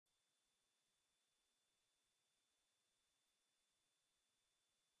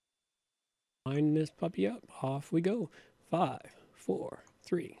Line this puppy up. Off we go. 5, 4,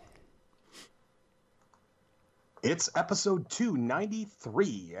 3. It's episode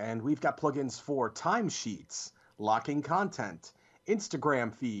 293, and we've got plugins for timesheets, locking content,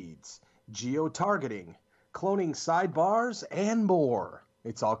 Instagram feeds, geo-targeting, cloning sidebars, and more.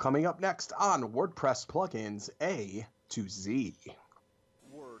 It's all coming up next on WordPress Plugins A to Z.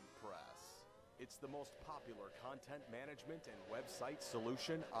 WordPress. It's the most popular content management and website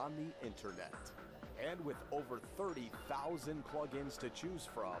solution on the internet. And with over 30,000 plugins to choose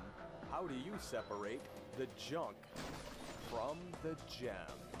from, how do you separate the junk from the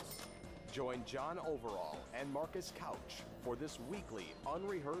gems? Join John Overall and Marcus Couch for this weekly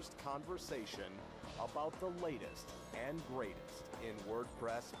unrehearsed conversation about the latest and greatest in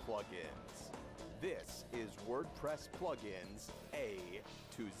WordPress plugins. This is WordPress Plugins A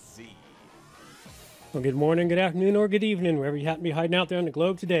to Z. Well, good morning, good afternoon, or good evening, wherever you happen to be hiding out there on the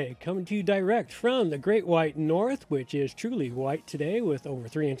globe today. Coming to you direct from the Great White North, which is truly white today with over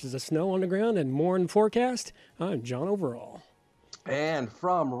 3 inches of snow on the ground and more in forecast. I'm John Overall. And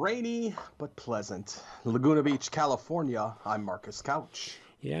from rainy but pleasant Laguna Beach, California, I'm Marcus Couch.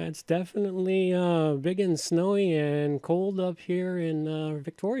 Yeah, it's definitely big and snowy and cold up here in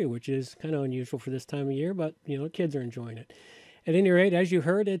Victoria, which is kind of unusual for this time of year, but, kids are enjoying it. At any rate, as you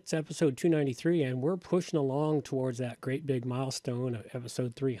heard, it's episode 293, and we're pushing along towards that great big milestone of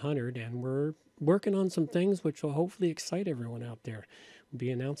episode 300, and we're working on some things which will hopefully excite everyone out there. We'll be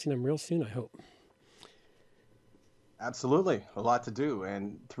announcing them real soon, I hope. Absolutely. A lot to do,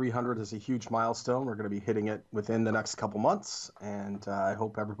 and 300 is a huge milestone. We're going to be hitting it within the next couple months, and I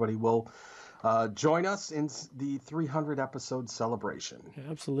hope everybody will join us in the 300 episode celebration.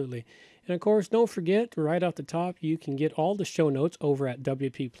 Absolutely. And of course, don't forget, right off the top, you can get all the show notes over at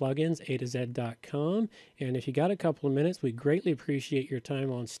wppluginsa2z.com. And if you got a couple of minutes, we greatly appreciate your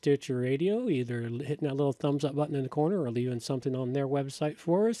time on Stitcher Radio, either hitting that little thumbs up button in the corner or leaving something on their website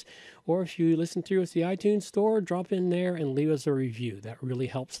for us. Or if you listen through us the iTunes store, drop in there and leave us a review. That really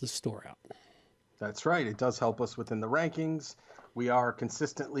helps the store out. That's right. It does help us within the rankings. We are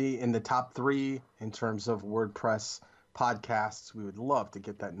consistently in the top 3 in terms of WordPress podcasts. We would love to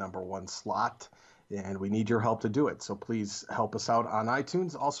get that #1 slot, and we need your help to do it. So please help us out on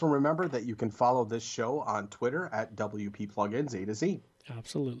iTunes. Also remember that you can follow this show on Twitter at WP A to Z.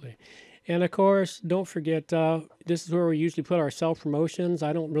 Absolutely. And of course, don't forget, this is where we usually put our self-promotions.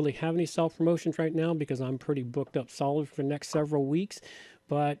 I don't really have any self-promotions right now because I'm pretty booked up solid for the next several weeks.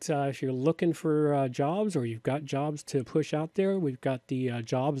 But if you're looking for jobs or you've got jobs to push out there, we've got the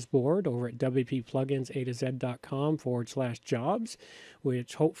jobs board over at wppluginsa2z.com/jobs,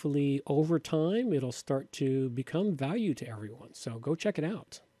 which hopefully over time it'll start to become value to everyone. So go check it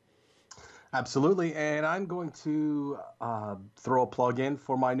out. Absolutely. And I'm going to throw a plug in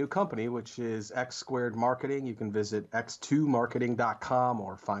for my new company, which is X Squared Marketing. You can visit x2marketing.com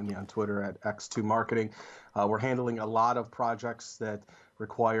or find me on Twitter at x2marketing. We're handling a lot of projects that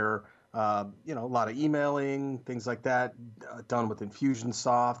require a lot of emailing, things like that, done with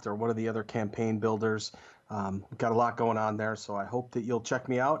Infusionsoft or one of the other campaign builders. We've got a lot going on there, so I hope that you'll check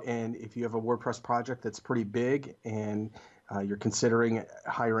me out. And if you have a WordPress project that's pretty big and you're considering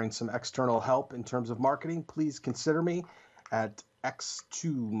hiring some external help in terms of marketing, please consider me at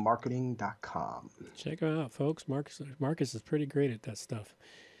x2marketing.com. Check it out, folks. Marcus is pretty great at that stuff.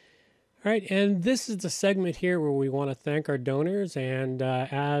 All right, and this is the segment here where we want to thank our donors, and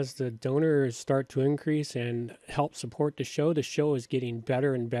as the donors start to increase and help support the show is getting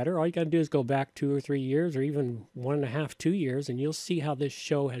better and better. All you got to do is go back 2 or 3 years or even 1.5, 2 years, and you'll see how this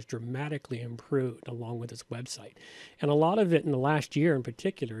show has dramatically improved along with its website. And a lot of it in the last year in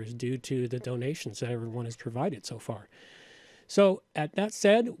particular is due to the donations that everyone has provided so far. So at that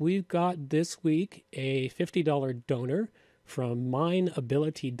said, we've got this week a $50 donor from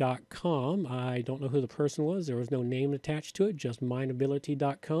mineability.com. I don't know who the person was. There was no name attached to it, just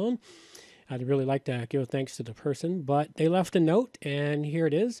mineability.com. I'd really like to give thanks to the person, but they left a note, and here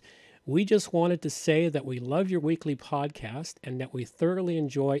it is. We just wanted to say that we love your weekly podcast and that we thoroughly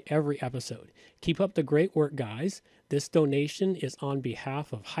enjoy every episode. Keep up the great work, guys. This donation is on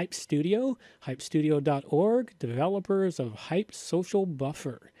behalf of Hype Studio, hypestudio.org, developers of Hype Social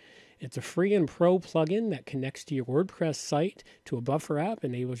Buffer. It's a free and pro plugin that connects to your WordPress site to a buffer app,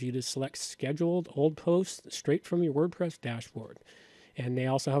 enables you to select scheduled old posts straight from your WordPress dashboard. And they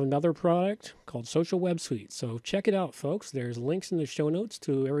also have another product called Social Web Suite. So check it out, folks. There's links in the show notes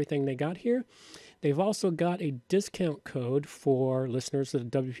to everything they got here. They've also got a discount code for listeners of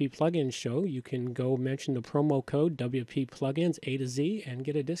the WP Plugins show. You can go mention the promo code WP Plugins A to Z and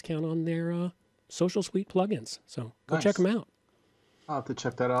get a discount on their Social Suite plugins. So go check them out. I'll have to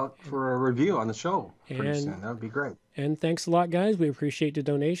check that out for a review on the show pretty And soon. That would be great. And thanks a lot, guys. We appreciate the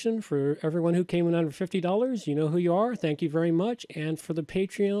donation. For everyone who came in under $50, you know who you are. Thank you very much. And for the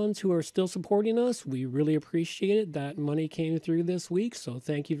Patreons who are still supporting us, we really appreciate it. That money came through this week, so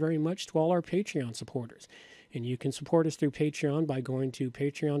thank you very much to all our Patreon supporters. And you can support us through Patreon by going to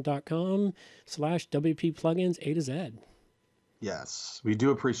patreon.com/WPplugins A to Z. Yes, we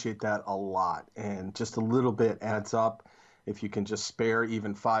do appreciate that a lot. And just a little bit adds up. If you can just spare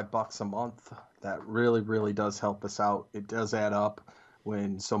even $5 a month, that really, really does help us out. It does add up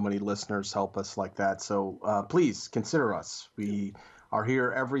when so many listeners help us like that. So please consider us. We are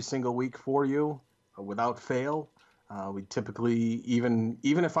here every single week for you without fail. We typically, even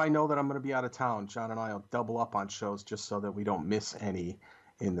if I know that I'm going to be out of town, John and I will double up on shows just so that we don't miss any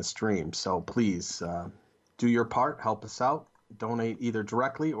in the stream. So please do your part, help us out. Donate either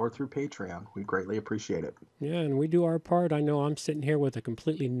directly or through Patreon. We greatly appreciate it. Yeah, and we do our part. I know I'm sitting here with a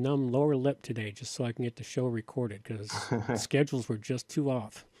completely numb lower lip today just so I can get the show recorded because schedules were just too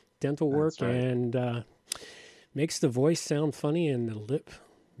off. Dental work That's right. and makes the voice sound funny and the lip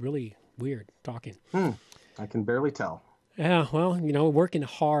really weird talking. I can barely tell. Yeah, well, working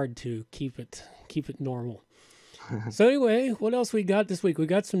hard to keep it normal. So anyway, what else we got this week? We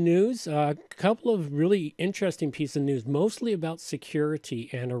got some news, a couple of really interesting pieces of news, mostly about security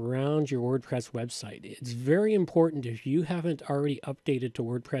and around your WordPress website. It's very important if you haven't already updated to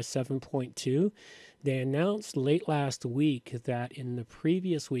WordPress 7.2. They announced late last week that in the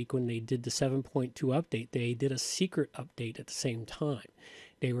previous week when they did the 7.2 update, they did a secret update at the same time.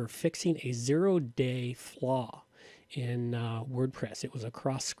 They were fixing a 0-day flaw in WordPress. It was a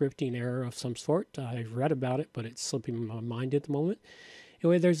cross-scripting error of some sort. I've read about it, but it's slipping my mind at the moment.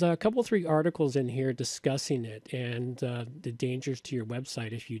 Anyway, there's a couple, 3 articles in here discussing it and the dangers to your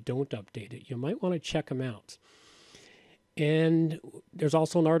website if you don't update it. You might want to check them out. And there's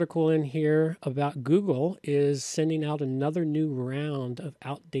also an article in here about Google is sending out another new round of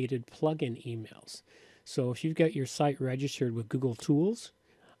outdated plugin emails. So if you've got your site registered with Google Tools,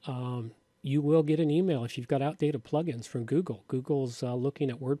 you will get an email if you've got outdated plugins from Google. Google's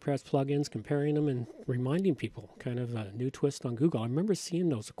looking at WordPress plugins, comparing them, and reminding people. Kind of a new twist on Google. I remember seeing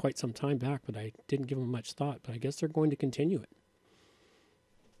those quite some time back, but I didn't give them much thought. But I guess they're going to continue it.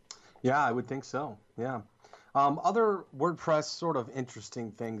 Yeah, I would think so. Yeah. Other WordPress sort of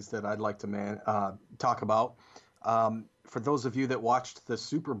interesting things that I'd like to talk about. For those of you that watched the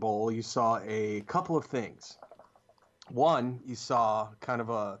Super Bowl, you saw a couple of things. One, you saw kind of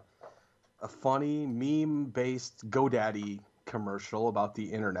a funny meme-based GoDaddy commercial about the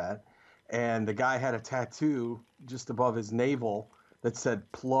internet, and the guy had a tattoo just above his navel that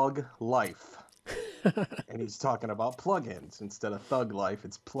said "Plug Life," and he's talking about plugins instead of Thug Life.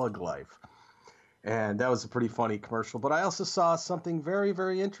 It's Plug Life, and that was a pretty funny commercial. But I also saw something very,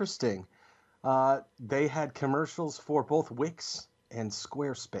 very interesting. They had commercials for both Wix and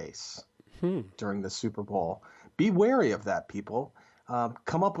Squarespace during the Super Bowl. Be wary of that, people.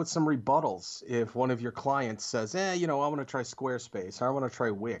 Come up with some rebuttals if one of your clients says, I want to try Squarespace, or I want to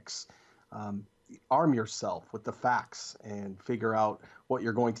try Wix. Arm yourself with the facts and figure out what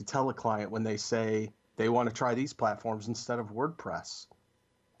you're going to tell a client when they say they want to try these platforms instead of WordPress.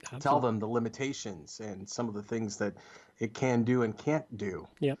 Absolutely. Tell them the limitations and some of the things that it can do and can't do.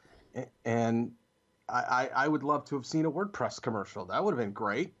 Yep. And I would love to have seen a WordPress commercial. That would have been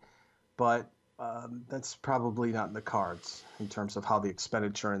great, but that's probably not in the cards in terms of how the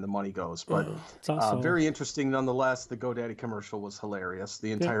expenditure and the money goes. But it's also very interesting nonetheless. The GoDaddy commercial was hilarious.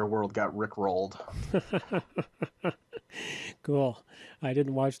 The entire world got rickrolled. Cool. I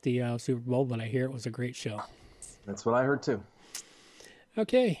didn't watch the Super Bowl, but I hear it was a great show. That's what I heard too.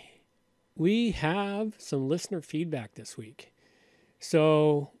 Okay. We have some listener feedback this week.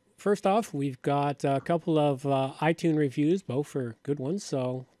 So first off, we've got a couple of iTunes reviews, both are good ones.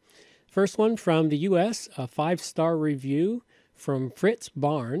 So first one from the U.S., a 5-star review from Fritz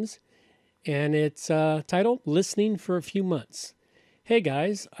Barnes, and it's titled Listening for a Few Months. Hey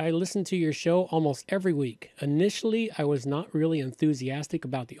guys, I listen to your show almost every week. Initially, I was not really enthusiastic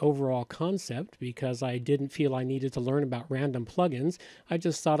about the overall concept because I didn't feel I needed to learn about random plugins. I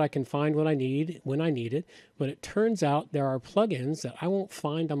just thought I can find what I need when I need it, but it turns out there are plugins that I won't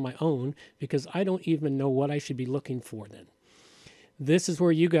find on my own because I don't even know what I should be looking for then. This is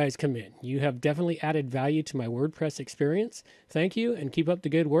where you guys come in. You have definitely added value to my WordPress experience. Thank you and keep up the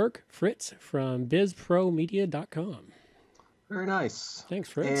good work. Fritz from bizpromedia.com. Very nice. Thanks,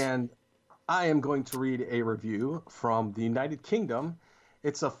 Fritz. And I am going to read a review from the United Kingdom.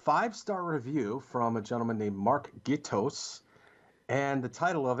 It's a 5-star review from a gentleman named Mark Gittos. And the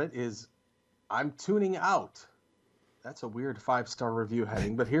title of it is, I'm Tuning Out. That's a weird 5-star review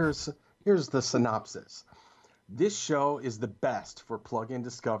heading, but here's the synopsis. This show is the best for plugin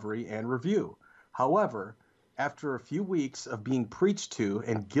discovery and review. However, after a few weeks of being preached to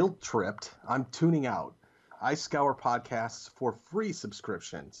and guilt-tripped, I'm tuning out. I scour podcasts for free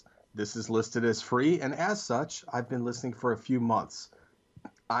subscriptions. This is listed as free, and as such, I've been listening for a few months.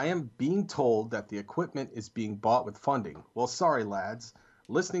 I am being told that the equipment is being bought with funding. Well, sorry, lads.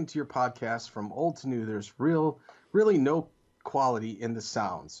 Listening to your podcast from old to new, there's really no quality in the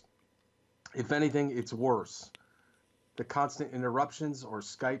sounds. If anything, it's worse. The constant interruptions or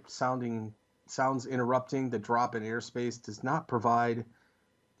Skype sounds interrupting, the drop in airspace does not provide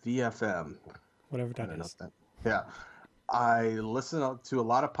VFM. Whatever I that don't know is. that. Yeah. I listen to a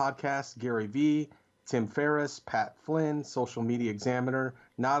lot of podcasts, Gary Vee, Tim Ferriss, Pat Flynn, Social Media Examiner.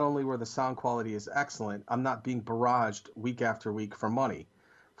 Not only where the sound quality is excellent, I'm not being barraged week after week for money.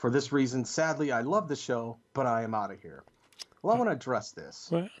 For this reason, sadly, I love the show, but I am out of here. Well, I want to address this.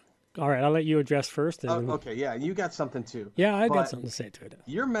 Well, all right, I'll let you address first. And Okay, yeah, you got something too. yeah, I got But something to say to it.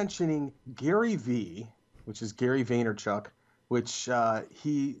 you're mentioning Gary Vee, which is Gary Vaynerchuk, which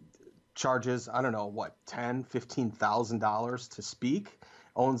he charges, I don't know, what, $10,000-$15,000 to speak,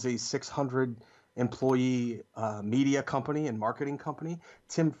 owns a 600 employee media company and marketing company.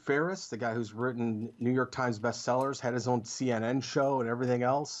 Tim Ferriss, the guy who's written New York Times bestsellers, had his own CNN show and everything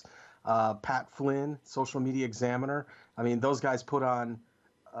else. Pat Flynn, Social Media Examiner. I mean, those guys put on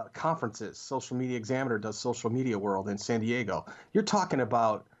conferences. Social Media Examiner does Social Media World in San Diego. You're talking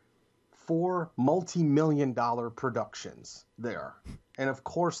about 4 multi-million-dollar productions there. And of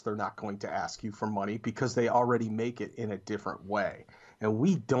course, they're not going to ask you for money because they already make it in a different way. And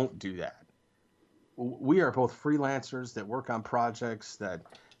we don't do that. We are both freelancers that work on projects that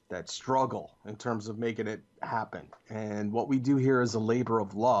struggle in terms of making it happen. And what we do here is a labor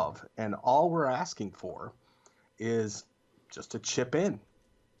of love. And all we're asking for is just to chip in,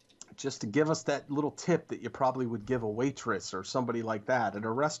 just to give us that little tip that you probably would give a waitress or somebody like that at a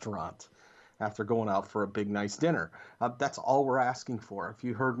restaurant after going out for a big, nice dinner. That's all we're asking for. If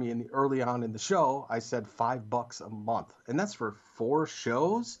you heard me early on in the show, I said $5 a month. And that's for 4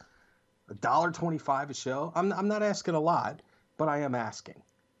 shows, $1.25 a show. I'm not asking a lot, but I am asking.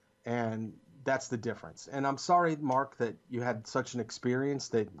 And that's the difference. And I'm sorry, Mark, that you had such an experience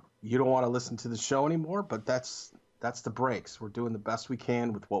that you don't want to listen to the show anymore, but that's the breaks. We're doing the best we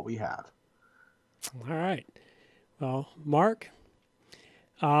can with what we have. All right. Well, Mark.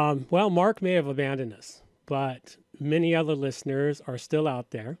 Mark may have abandoned us, but many other listeners are still out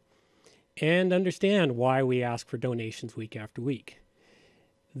there and understand why we ask for donations week after week.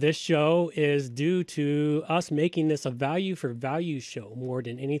 This show is due to us making this a value for value show more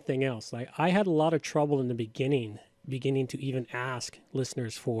than anything else. Like, I had a lot of trouble in the beginning to even ask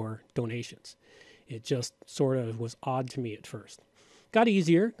listeners for donations. It just sort of was odd to me at first. Got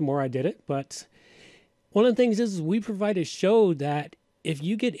easier the more I did it, but one of the things is we provide a show that if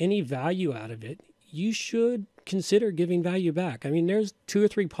you get any value out of it, you should consider giving value back. I mean, there's 2 or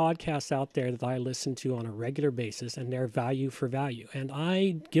 3 podcasts out there that I listen to on a regular basis, and they're value for value. And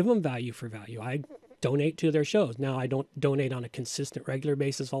I give them value for value. I donate to their shows. Now, I don't donate on a consistent, regular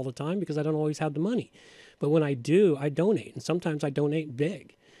basis all the time because I don't always have the money. But when I do, I donate. And sometimes I donate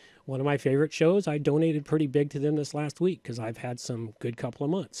big. One of my favorite shows, I donated pretty big to them this last week because I've had some good couple of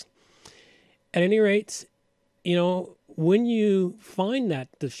months. At any rate, you know, when you find that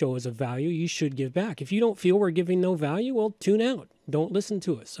the show is of value, you should give back. If you don't feel we're giving no value, well, tune out. Don't listen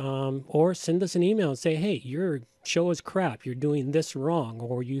to us. Or send us an email and say, hey, your show is crap. You're doing this wrong.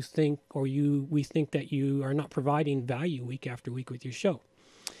 Or we think that you are not providing value week after week with your show.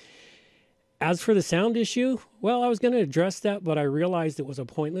 As for the sound issue, well, I was going to address that, but I realized it was a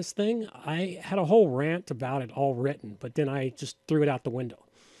pointless thing. I had a whole rant about it all written, but then I just threw it out the window.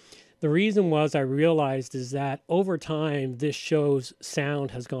 The reason was I realized is that over time, this show's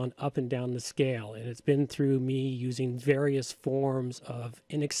sound has gone up and down the scale, and it's been through me using various forms of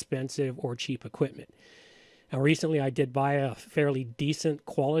inexpensive or cheap equipment. Now, recently I did buy a fairly decent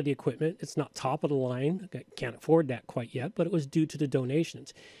quality equipment. It's not top of the line. I can't afford that quite yet, but it was due to the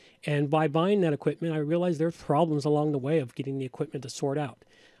donations. And by buying that equipment, I realized there's problems along the way of getting the equipment to sort out.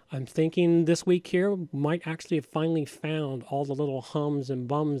 I'm thinking this week here might actually have finally found all the little hums and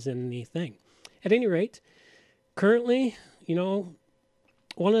bums in the thing. At any rate, currently, you know,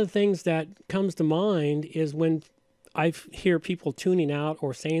 one of the things that comes to mind is when I hear people tuning out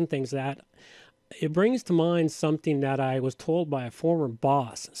or saying things that it brings to mind something that I was told by a former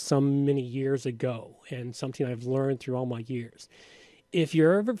boss some many years ago and something I've learned through all my years. If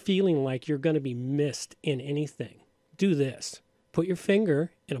you're ever feeling like you're going to be missed in anything, do this. Put your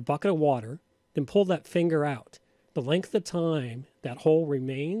finger in a bucket of water, then pull that finger out. The length of time that hole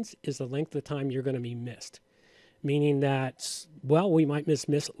remains is the length of time you're going to be missed. Meaning that, well, we might miss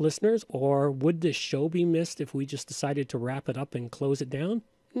listeners, or would this show be missed if we just decided to wrap it up and close it down?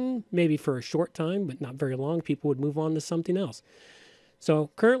 Maybe for a short time, but not very long. People would move on to something else. So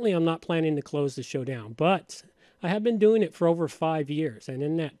currently I'm not planning to close the show down, but I have been doing it for over 5 years. And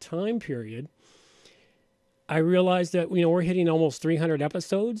in that time period, I realized that, we're hitting almost 300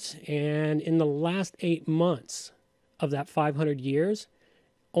 episodes. And in the last 8 months of that 500 years,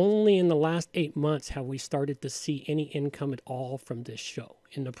 only in the last 8 months have we started to see any income at all from this show.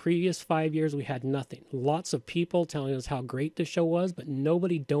 In the previous 5 years, we had nothing. Lots of people telling us how great the show was, but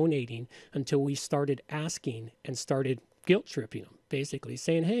nobody donating until we started asking and started guilt tripping them, basically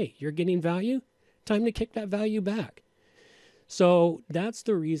saying, hey, you're getting value? Time to kick that value back. So that's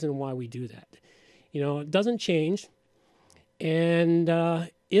the reason why we do that. It doesn't change. And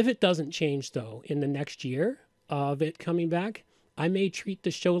if it doesn't change, though, in the next year of it coming back, I may treat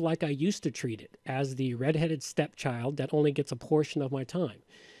the show like I used to treat it, as the redheaded stepchild that only gets a portion of my time.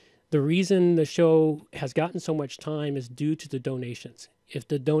 The reason the show has gotten so much time is due to the donations. If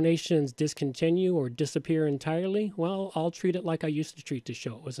the donations discontinue or disappear entirely, well, I'll treat it like I used to treat the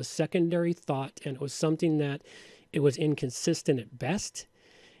show. It was a secondary thought, and it was something that it was inconsistent at best,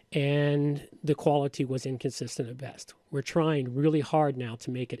 and the quality was inconsistent at best. We're trying really hard now to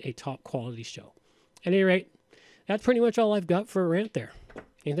make it a top quality show. At any rate, that's pretty much all I've got for a rant there.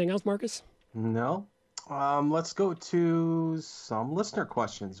 Anything else, Marcus? No. Let's go to some listener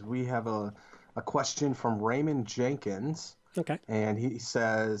questions. We have a question from Raymond Jenkins. Okay. And he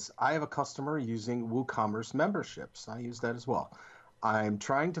says, I have a customer using WooCommerce memberships. I use that as well. I'm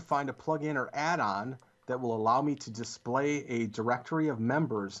trying to find a plugin or add-on that will allow me to display a directory of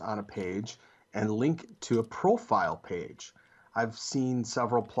members on a page and link to a profile page. I've seen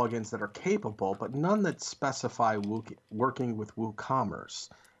several plugins that are capable, but none that specify working with WooCommerce.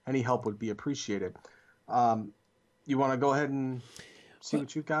 Any help would be appreciated. You want to go ahead and see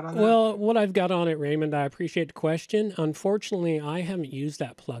what you've got on that? Well, what I've got on it, Raymond, I appreciate the question. Unfortunately, I haven't used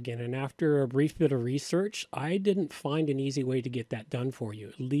that plugin, and after a brief bit of research, I didn't find an easy way to get that done for you,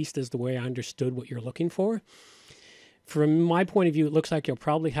 at least as the way I understood what you're looking for. From my point of view, it looks like you'll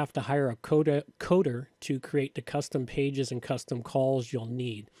probably have to hire a coder to create the custom pages and custom calls you'll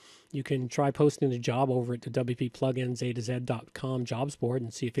need. You can try posting a job over at the WP Plugins A-to-Z.com jobs board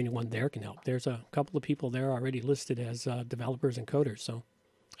and see if anyone there can help. There's a couple of people there already listed as developers and coders. So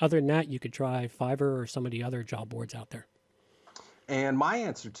other than that, you could try Fiverr or some of the other job boards out there. And my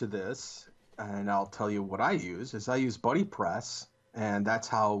answer to this, and I'll tell you what I use, is I use BuddyPress, and that's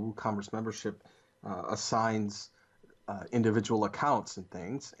how WooCommerce membership assigns individual accounts and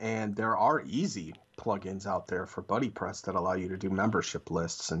things. And there are easy plugins out there for BuddyPress that allow you to do membership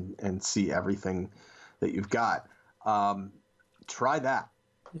lists and see everything that you've got. Try that.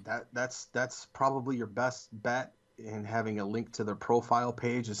 That's probably your best bet in having a link to their profile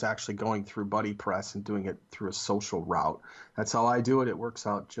page, is actually going through BuddyPress and doing it through a social route. That's how I do it. It works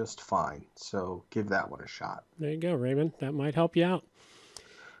out just fine. So give that one a shot. There you go, Raymond. That might help you out.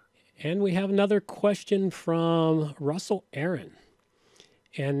 And we have another question from Russell Aaron.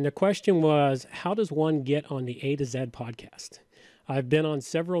 And the question was, how does one get on the A to Z podcast? I've been on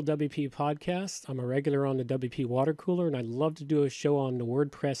several WP podcasts. I'm a regular on the WP Water Cooler, and I'd love to do a show on the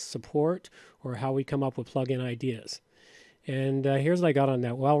WordPress support or how we come up with plugin ideas. And here's what I got on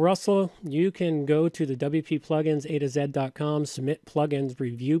that. Well, Russell, you can go to the WP Plugins A-to-Z.com Submit Plugins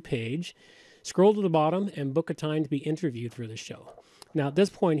review page, scroll to the bottom, and book a time to be interviewed for the show. Now, at this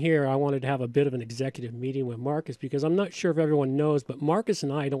point here, I wanted to have a bit of an executive meeting with Marcus because I'm not sure if everyone knows, but Marcus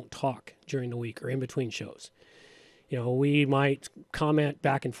and I don't talk during the week or in between shows. We might comment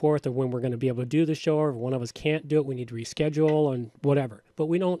back and forth of when we're going to be able to do the show, or if one of us can't do it, we need to reschedule and whatever. But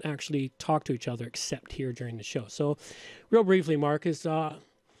we don't actually talk to each other except here during the show. So real briefly, Marcus, I'm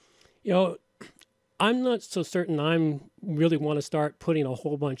not so certain I'm really want to start putting a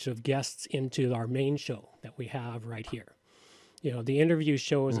whole bunch of guests into our main show that we have right here. The interview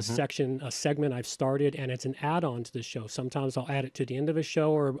show is a segment I've started, and it's an add-on to the show. Sometimes I'll add it to the end of a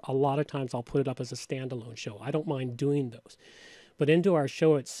show, or a lot of times I'll put it up as a standalone show. I don't mind doing those. But into our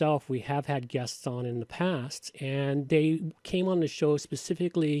show itself, we have had guests on in the past, and they came on the show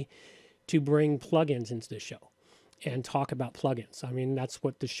specifically to bring plugins into the show and talk about plugins. I mean, that's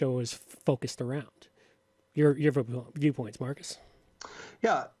what the show is focused around. Your viewpoints, Marcus?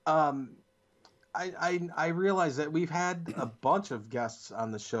 Yeah, I realize that we've had a bunch of guests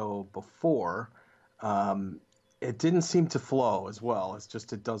on the show before. It didn't seem to flow as well as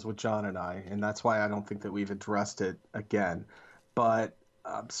just it does with John and I, and that's why I don't think that we've addressed it again. But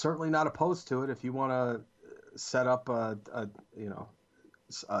I'm certainly not opposed to it. If you want to set up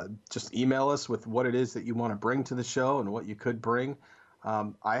just email us with what it is that you want to bring to the show and what you could bring.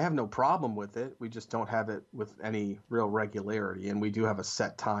 I have no problem with it. We just don't have it with any real regularity, and we do have a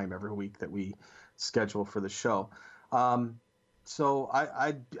set time every week that we schedule for the show. So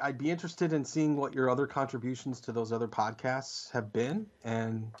I'd be interested in seeing what your other contributions to those other podcasts have been,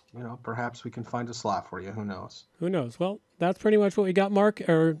 and perhaps we can find a slot for you. Who knows? Who knows? Well, that's pretty much what we got, Mark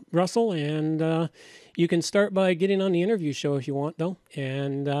or Russell, and you can start by getting on the interview show if you want, though.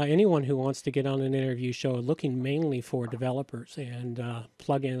 And anyone who wants to get on an interview show, looking mainly for developers and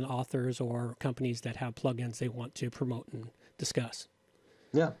plugin authors or companies that have plugins they want to promote and discuss.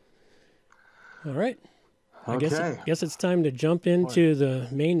 Yeah. All right. Okay. I guess it's time to jump into the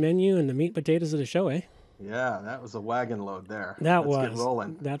main menu and the meat and potatoes of the show, eh? Yeah, that was a wagon load there. Let's get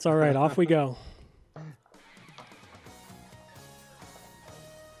rolling. That's all right. Off we go.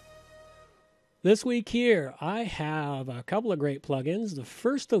 This week here, I have a couple of great plugins, the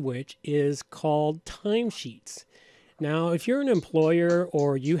first of which is called Timesheets. Now, if you're an employer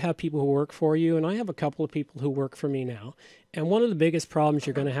or you have people who work for you, and I have a couple of people who work for me now, and one of the biggest problems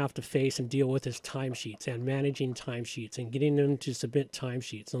you're going to have to face and deal with is timesheets and managing timesheets and getting them to submit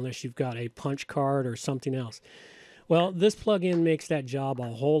timesheets unless you've got a punch card or something else. Well, this plugin makes that job a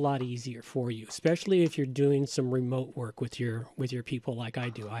whole lot easier for you, especially if you're doing some remote work with your people like I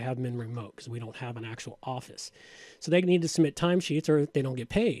do. I have them in remote because we don't have an actual office. So they need to submit timesheets or they don't get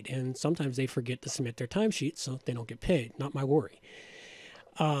paid. And sometimes they forget to submit their timesheets, so they don't get paid. Not my worry.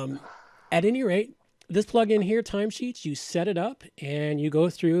 At any rate, this plugin here, Timesheets, you set it up and you go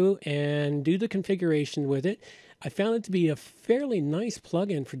through and do the configuration with it. I found it to be a fairly nice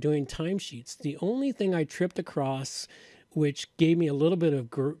plugin for doing timesheets. The only thing I tripped across, which gave me a little bit of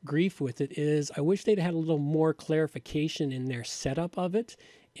grief with it, is I wish they'd had a little more clarification in their setup of it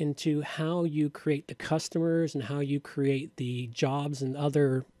into how you create the customers and how you create the jobs and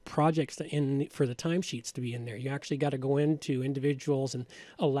other projects for the timesheets to be in there. You actually got to go into individuals and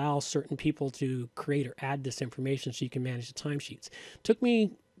allow certain people to create or add this information so you can manage the timesheets. Took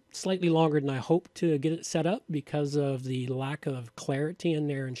me slightly longer than I hoped to get it set up because of the lack of clarity in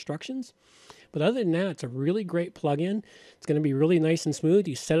their instructions. But other than that, it's a really great plugin. It's going to be really nice and smooth.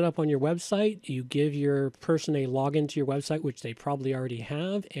 You set it up on your website. You give your person a login to your website, which they probably already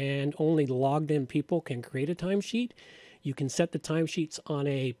have, and only logged in people can create a timesheet. You can set the timesheets on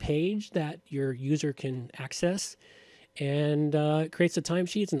a page that your user can access, and it creates the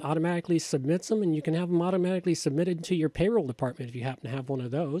timesheets and automatically submits them, and you can have them automatically submitted to your payroll department if you happen to have one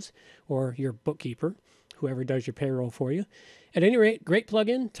of those, or your bookkeeper, whoever does your payroll for you. At any rate, great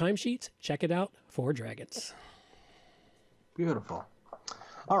plugin, Timesheets. Check it out for Dragons. Beautiful.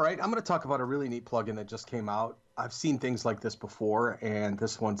 All right, I'm going to talk about a really neat plugin that just came out. I've seen things like this before, and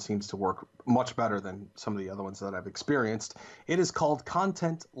this one seems to work much better than some of the other ones that I've experienced. It is called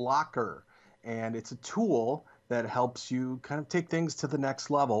Content Locker, and it's a tool that helps you kind of take things to the next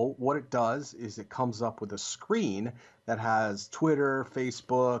level. What it does is it comes up with a screen that has Twitter,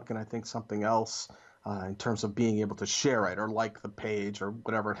 Facebook, and I think something else in terms of being able to share it or like the page or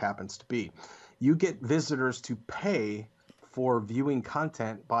whatever it happens to be. You get visitors to pay for viewing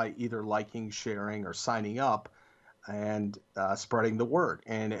content by either liking, sharing, or signing up and spreading the word.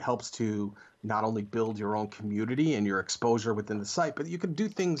 And it helps to not only build your own community and your exposure within the site, but you can do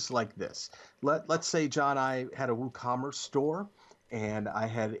things like this. Let's say, John, I had a WooCommerce store and I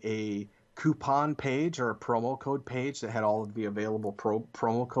had a coupon page or a promo code page that had all of the available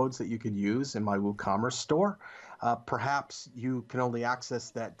promo codes that you could use in my WooCommerce store. Perhaps you can only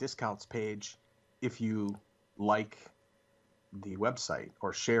access that discounts page if you like the website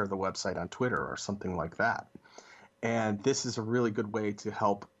or share the website on Twitter or something like that. And this is a really good way to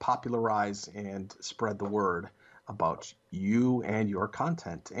help popularize and spread the word about you and your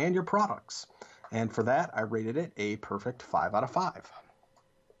content and your products. And for that, I rated it a perfect 5 out of 5.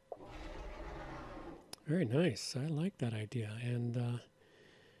 Very nice. I like that idea. And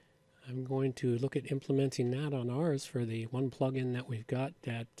I'm going to look at implementing that on ours for the one plugin that we've got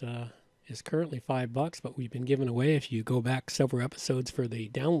that is currently $5, but we've been giving away if you go back several episodes for the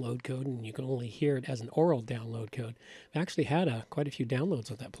download code, and you can only hear it as an oral download code. I've actually had quite a few downloads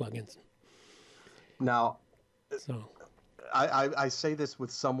with that plugin. Now, so I say this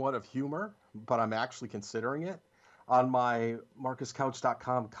with somewhat of humor, but I'm actually considering it. On my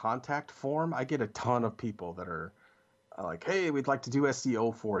marcuscouch.com contact form, I get a ton of people that are like, hey, we'd like to do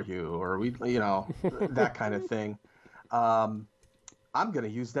SEO for you, or that kind of thing. I'm going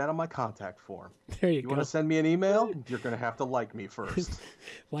to use that on my contact form. There you go. Want to send me an email? You're going to have to like me first.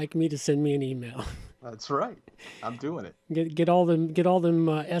 Like me to send me an email. That's right. I'm doing it. Get all them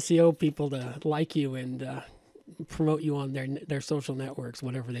SEO people to like you and promote you on their social networks,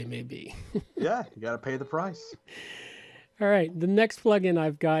 whatever they may be. Yeah, you got to pay the price. All right, the next plugin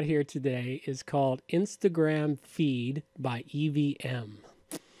I've got here today is called Instagram Feed by EVM.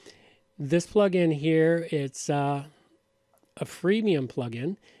 This plugin here, it's a freemium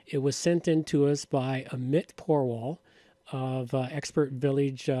plugin. It was sent in to us by Amit Porwal of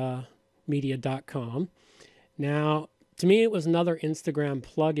expertvillagemedia.com. Now, to me, it was another Instagram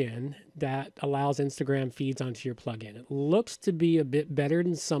plugin that allows Instagram feeds onto your plugin. It looks to be a bit better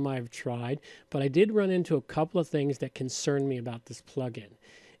than some I've tried, but I did run into a couple of things that concerned me about this plugin.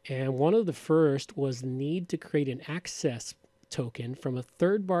 And one of the first was the need to create an access token from a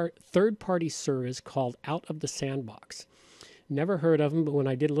third-party service called Out of the Sandbox. Never heard of them, but when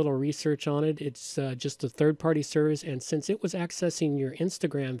I did a little research on it, it's just a third-party service. And since it was accessing your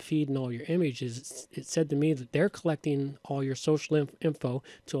Instagram feed and all your images, it said to me that they're collecting all your social info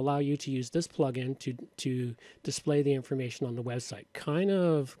to allow you to use this plugin to display the information on the website. Kind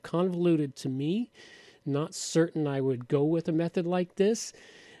of convoluted to me. Not certain I would go with a method like this.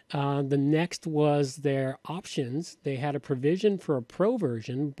 The next was their options. They had a provision for a pro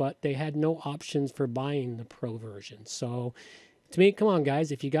version, but they had no options for buying the pro version. So to me, come on,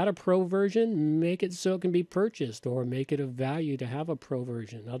 guys, if you got a pro version, make it so it can be purchased or make it of value to have a pro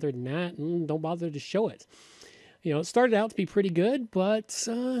version. Other than that, don't bother to show it. It started out to be pretty good, but,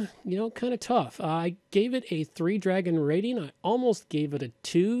 kind of tough. I gave it a 3 dragon rating. I almost gave it a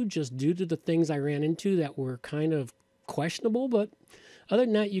 2 just due to the things I ran into that were kind of questionable, but other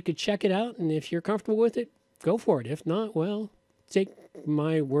than that, you could check it out, and if you're comfortable with it, go for it. If not, well, take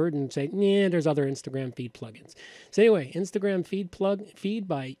my word and say, yeah, there's other Instagram feed plugins. So anyway, Instagram feed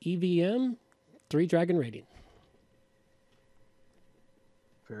by EVM, 3 dragon rating.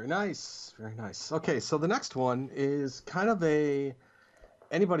 Very nice, very nice. Okay, so the next one is kind of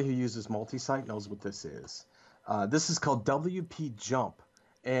anybody who uses multi-site knows what this is. This is called WP Jump,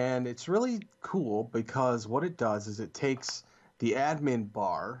 and it's really cool because what it does is it takes the admin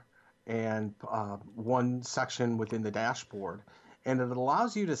bar and one section within the dashboard, and it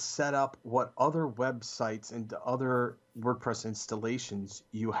allows you to set up what other websites and other WordPress installations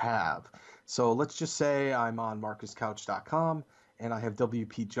you have. So let's just say I'm on marcuscouch.com and I have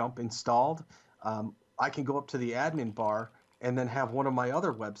WP Jump installed. I can go up to the admin bar and then have one of my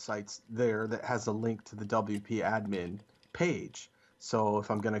other websites there that has a link to the WP admin page. So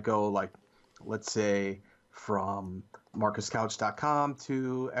if I'm going to go, like, let's say from marcuscouch.com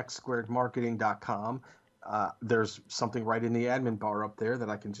to x-squaredmarketing.com, there's something right in the admin bar up there that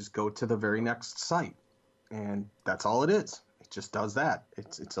I can just go to the very next site, and that's all it is. It just does that.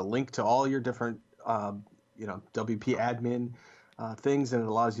 It's a link to all your different WP admin things, and it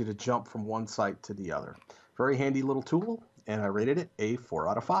allows you to jump from one site to the other. Very handy little tool, and I rated it a 4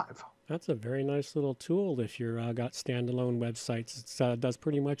 out of 5. That's a very nice little tool if you're got standalone websites. It does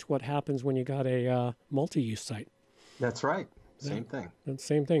pretty much what happens when you got a multi-use site. That's right. Same thing. That's the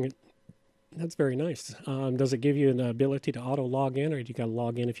same thing. That's very nice. Does it give you an ability to auto log in, or do you got to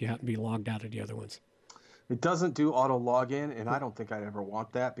log in if you happen to be logged out of the other ones? It doesn't do auto login, and I don't think I'd ever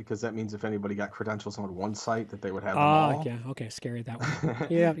want that because that means if anybody got credentials on one site that they would have them all. Yeah, okay, scary that one.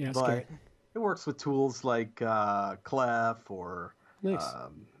 yeah, but scary. It works with tools like Clef or Nice.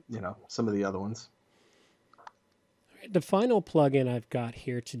 Some of the other ones. The final plugin I've got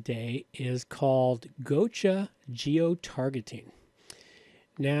here today is called Gotcha GEO Targeting.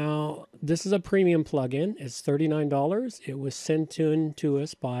 Now, this is a premium plugin. It's $39. It was sent in to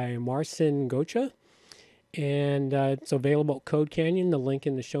us by Marcin Gotcha, and it's available at Code Canyon. The link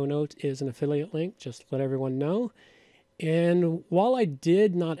in the show notes is an affiliate link, just to let everyone know. And while I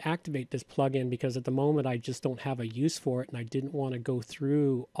did not activate this plugin because at the moment I just don't have a use for it and I didn't want to go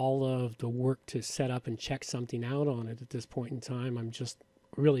through all of the work to set up and check something out on it at this point in time, I'm just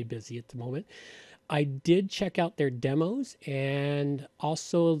really busy at the moment. I did check out their demos and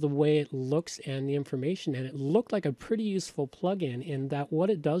also the way it looks and the information, and it looked like a pretty useful plugin in that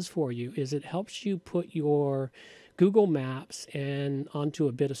what it does for you is it helps you put your Google Maps and onto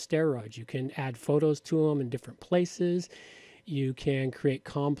a bit of steroids. You can add photos to them in different places. You can create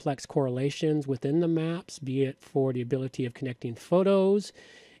complex correlations within the maps, be it for the ability of connecting photos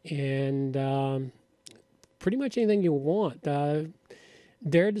and pretty much anything you want.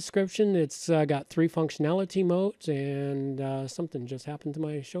 Their description, it's got 3 functionality modes, and something just happened to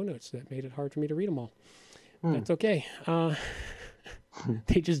my show notes that made it hard for me to read them all. That's okay.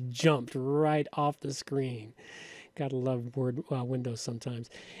 They just jumped right off the screen. Gotta love Word Windows sometimes.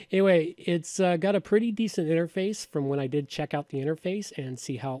 Anyway, it's got a pretty decent interface from when I did check out the interface and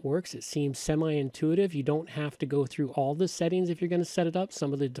see how it works. It seems semi-intuitive. You don't have to go through all the settings if you're going to set it up.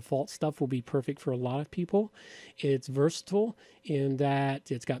 Some of the default stuff will be perfect for a lot of people. It's versatile in that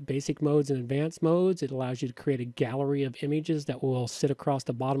it's got basic modes and advanced modes. It allows you to create a gallery of images that will sit across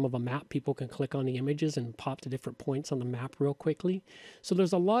the bottom of a map. People can click on the images and pop to different points on the map real quickly. So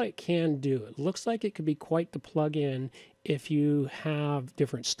there's a lot it can do. It looks like it could be quite the plug-in if you have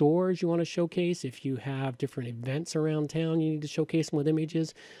different stores you want to showcase, if you have different events around town you need to showcase them with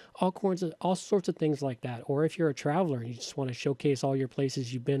images, all sorts of things like that. Or if you're a traveler and you just want to showcase all your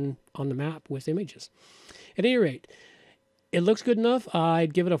places you've been on the map with images. At any rate, it looks good enough.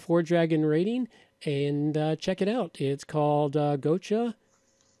 I'd give it a 4-dragon rating and check it out. It's called Gocha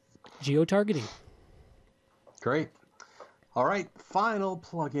Geotargeting. Great. All right, final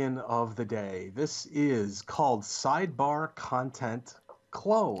plugin of the day. This is called Sidebar Content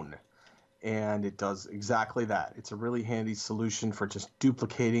Clone, and it does exactly that. It's a really handy solution for just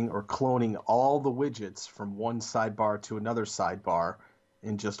duplicating or cloning all the widgets from one sidebar to another sidebar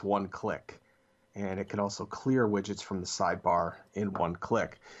in just one click. And it can also clear widgets from the sidebar in one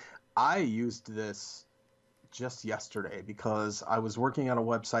click. I used this just yesterday because I was working on a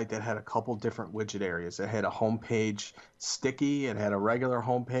website that had a couple different widget areas. It had a homepage sticky, it had a regular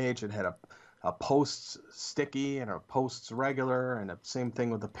homepage, it had a posts sticky and a posts regular, and the same thing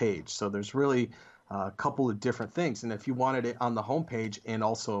with the page. So there's really a couple of different things. And if you wanted it on the homepage and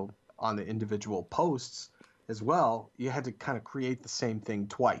also on the individual posts as well, you had to kind of create the same thing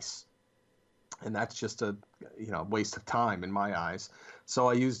twice. And that's just a waste of time in my eyes. So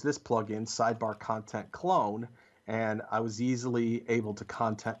I used this plugin, Sidebar Content Clone, and I was easily able to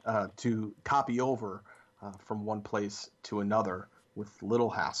copy over from one place to another with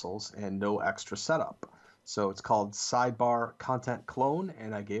little hassles and no extra setup. So it's called Sidebar Content Clone,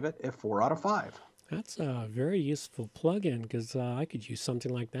 and I gave it a 4 out of 5. That's a very useful plugin because I could use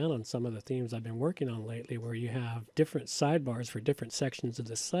something like that on some of the themes I've been working on lately, where you have different sidebars for different sections of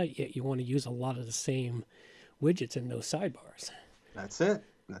the site, yet you want to use a lot of the same widgets in those sidebars. That's it.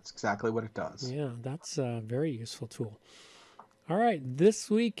 That's exactly what it does. Yeah, that's a very useful tool. All right, this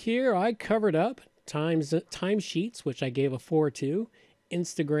week here I covered up timesheets, which I gave a 4 to,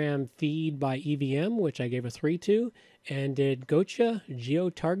 Instagram feed by EVM, which I gave a 3 to, and did Gocha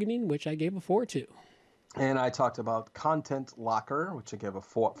Geotargeting, which I gave a 4 to. And I talked about Content Locker, which I gave a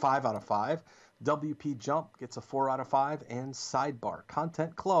 5 out of 5. WP Jump gets a 4 out of 5. And Sidebar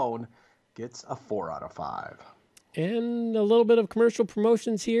Content Clone gets a 4 out of 5. And a little bit of commercial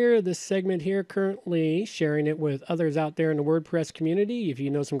promotions here. This segment here, currently sharing it with others out there in the WordPress community. If you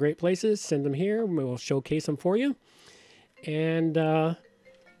know some great places, send them here. We'll showcase them for you. And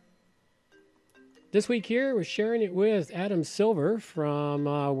this week here, we're sharing it with Adam Silver from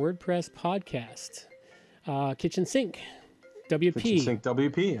WordPress Podcast, Kitchen Sink, WP. Kitchen Sink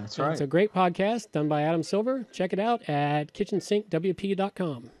WP, that's right. It's a great podcast done by Adam Silver. Check it out at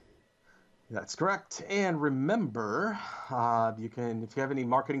kitchensinkwp.com. That's correct. And remember, you can, if you have any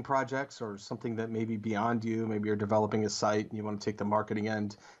marketing projects or something that may be beyond you, maybe you're developing a site and you want to take the marketing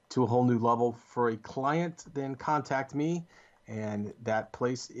end to a whole new level for a client, then contact me. And that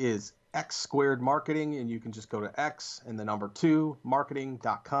place is X Squared Marketing, and you can just go to X and the number 2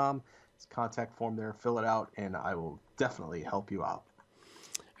 marketing.com. It's a contact form there. Fill it out, and I will definitely help you out.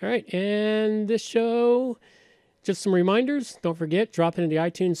 All right, and this show, just some reminders. Don't forget, drop into the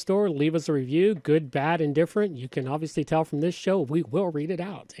iTunes store, leave us a review, good, bad, indifferent. You can obviously tell from this show, we will read it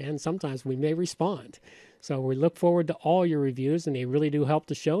out, and sometimes we may respond. So we look forward to all your reviews, and they really do help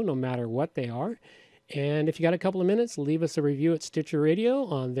the show no matter what they are. And if you got a couple of minutes, leave us a review at Stitcher Radio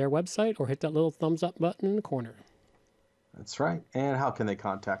on their website or hit that little thumbs up button in the corner. That's right. And how can they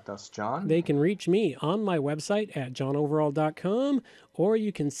contact us, John? They can reach me on my website at johnoverall.com, or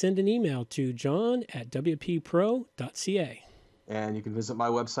you can send an email to john@wppro.ca. And you can visit my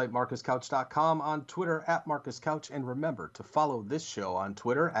website, marcuscouch.com, on Twitter at marcuscouch. And remember to follow this show on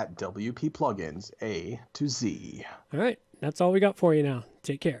Twitter at WP Plugins A to Z. All right. That's all we got for you now.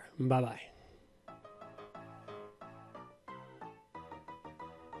 Take care. Bye-bye.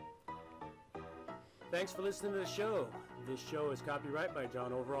 Thanks for listening to the show. This show is copyright by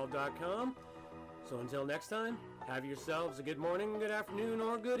johnoverall.com. So until next time, have yourselves a good morning, good afternoon,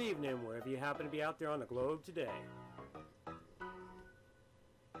 or good evening, wherever you happen to be out there on the globe today.